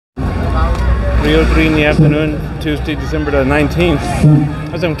3:03 in the afternoon, Tuesday, December the 19th.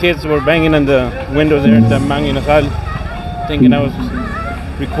 Some kids were banging on the window there at the Mangi Nasal, thinking I was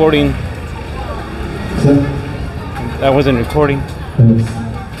recording. I wasn't recording.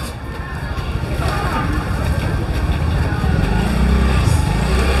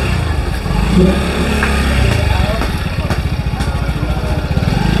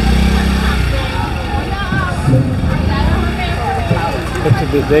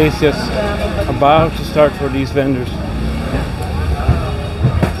 But the day is just about to start for these vendors.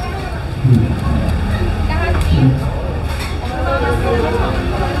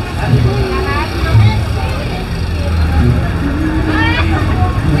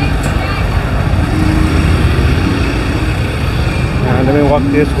 Let me walk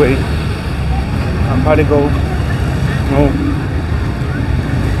this way. I'll probably go. No.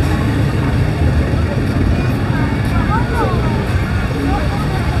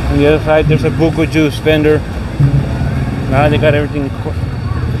 On the other side, there's a buko juice vendor. Now they got everything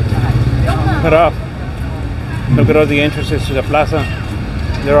cut off. Look at all the entrances to the plaza.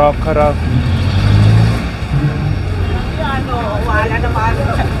 They're all cut off.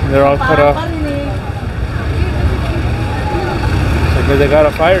 They're all cut off. So they got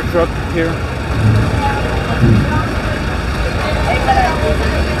a fire truck here.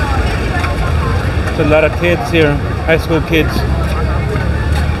 There's a lot of kids here, high school kids.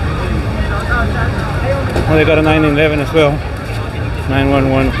 Oh, they got a 911 as well.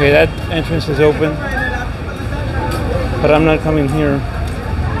 911. Okay, that entrance is open, but I'm not coming here.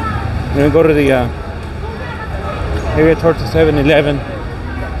 I'm gonna go to the area towards the 7-Eleven.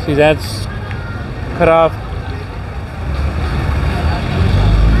 See, that's cut off.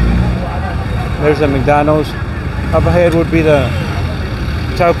 There's a McDonald's. Up ahead would be the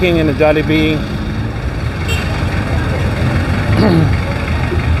Chowking and the Jollibee.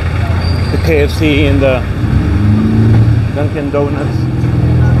 The KFC and the Dunkin' Donuts.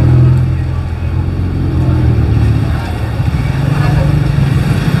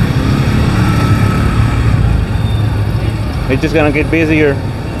 It's just gonna get busier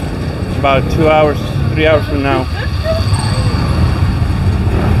about 2 hours, 3 hours from now.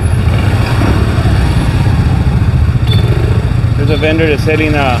 There's a vendor that's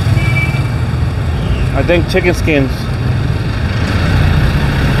selling I think chicken skins.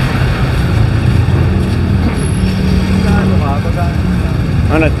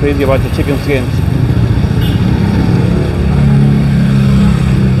 I'm not crazy about the chicken skins.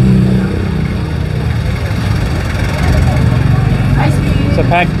 It's a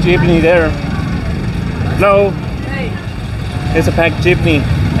packed jeepney there. Hello? It's a packed jeepney.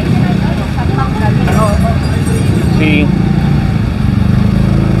 See?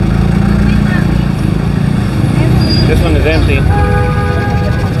 This one is empty.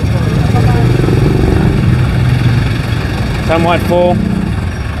 Somewhat full.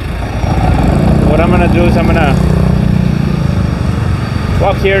 What I'm gonna do is I'm gonna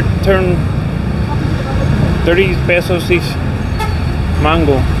walk here, turn 30 pesos each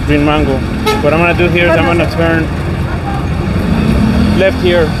mango, green mango. What I'm gonna do here is I'm gonna turn left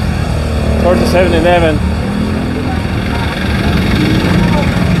here towards the 7-Eleven.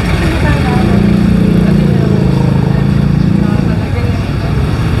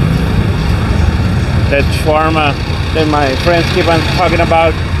 That shawarma that my friends keep on talking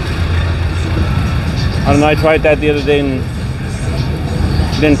about. I don't know, I tried that the other day and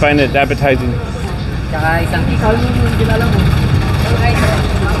didn't find it appetizing.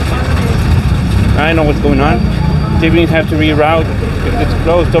 I know what's going on. Jeepneys have to reroute if it's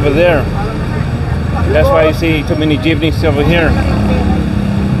closed over there. That's why you see too many jeepneys over here.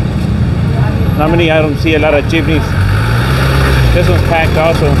 Normally I don't see a lot of jeepneys. This one's packed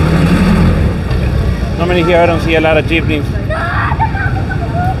also. Normally here I don't see a lot of jeepneys.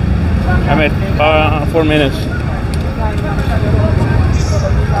 I'm at 4 minutes.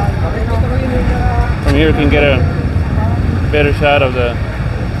 From here you can get a better shot of the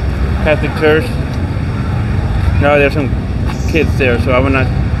Catholic Church. No, there's some kids there, so I'm gonna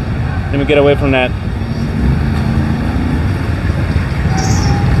let me get away from that.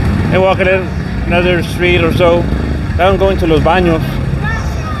 And walk another street or so. I'm going to Los Baños.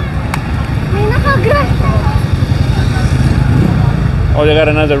 Oh, they got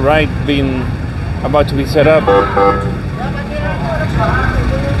another ride being about to be set up.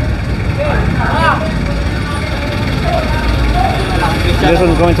 This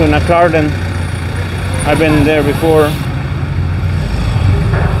one's going to Nacarden. I've been there before.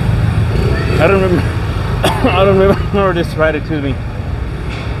 I don't remember. I don't remember this ride it to me.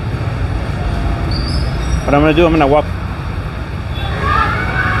 What I'm gonna do, I'm gonna walk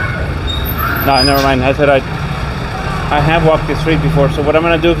No, never mind. I said I have walked this street before. So what I'm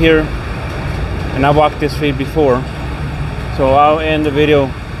gonna do here, and I've walked this street before, so I'll end the video.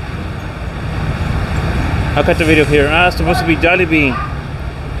 I'll cut the video here. Ah, it's supposed to be Jollibee.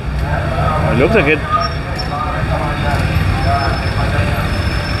 Oh, it looks like it.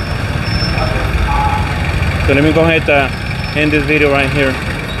 So let me go ahead and end this video right here.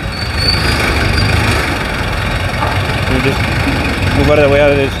 Let me just move out of the way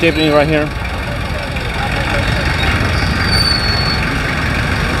out of this stapling right here.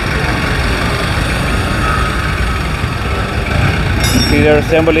 See, they're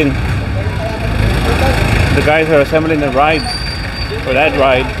assembling. The guys are assembling the ride for that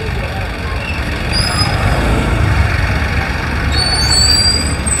ride.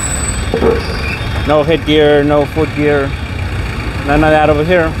 No headgear, no footgear, none of that over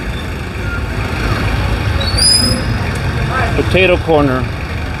here. Potato corner.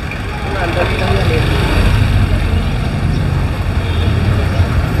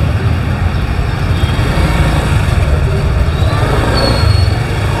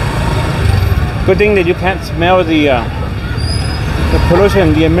 Good thing that you can't smell the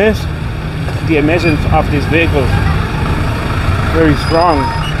pollution, the emissions of these vehicles. Very strong.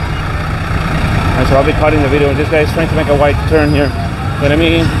 And so I'll be cutting the video. This guy's trying to make a white turn here. So let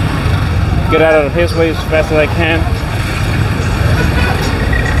me get out of his way as fast as I can.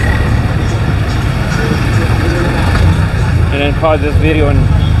 And then pause this video and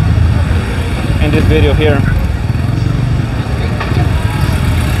end this video here.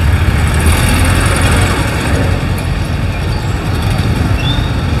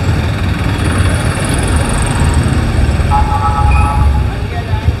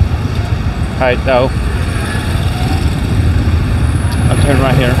 Alright, now I'll turn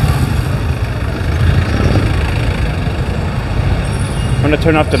right here. I'm gonna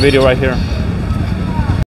turn off the video right here.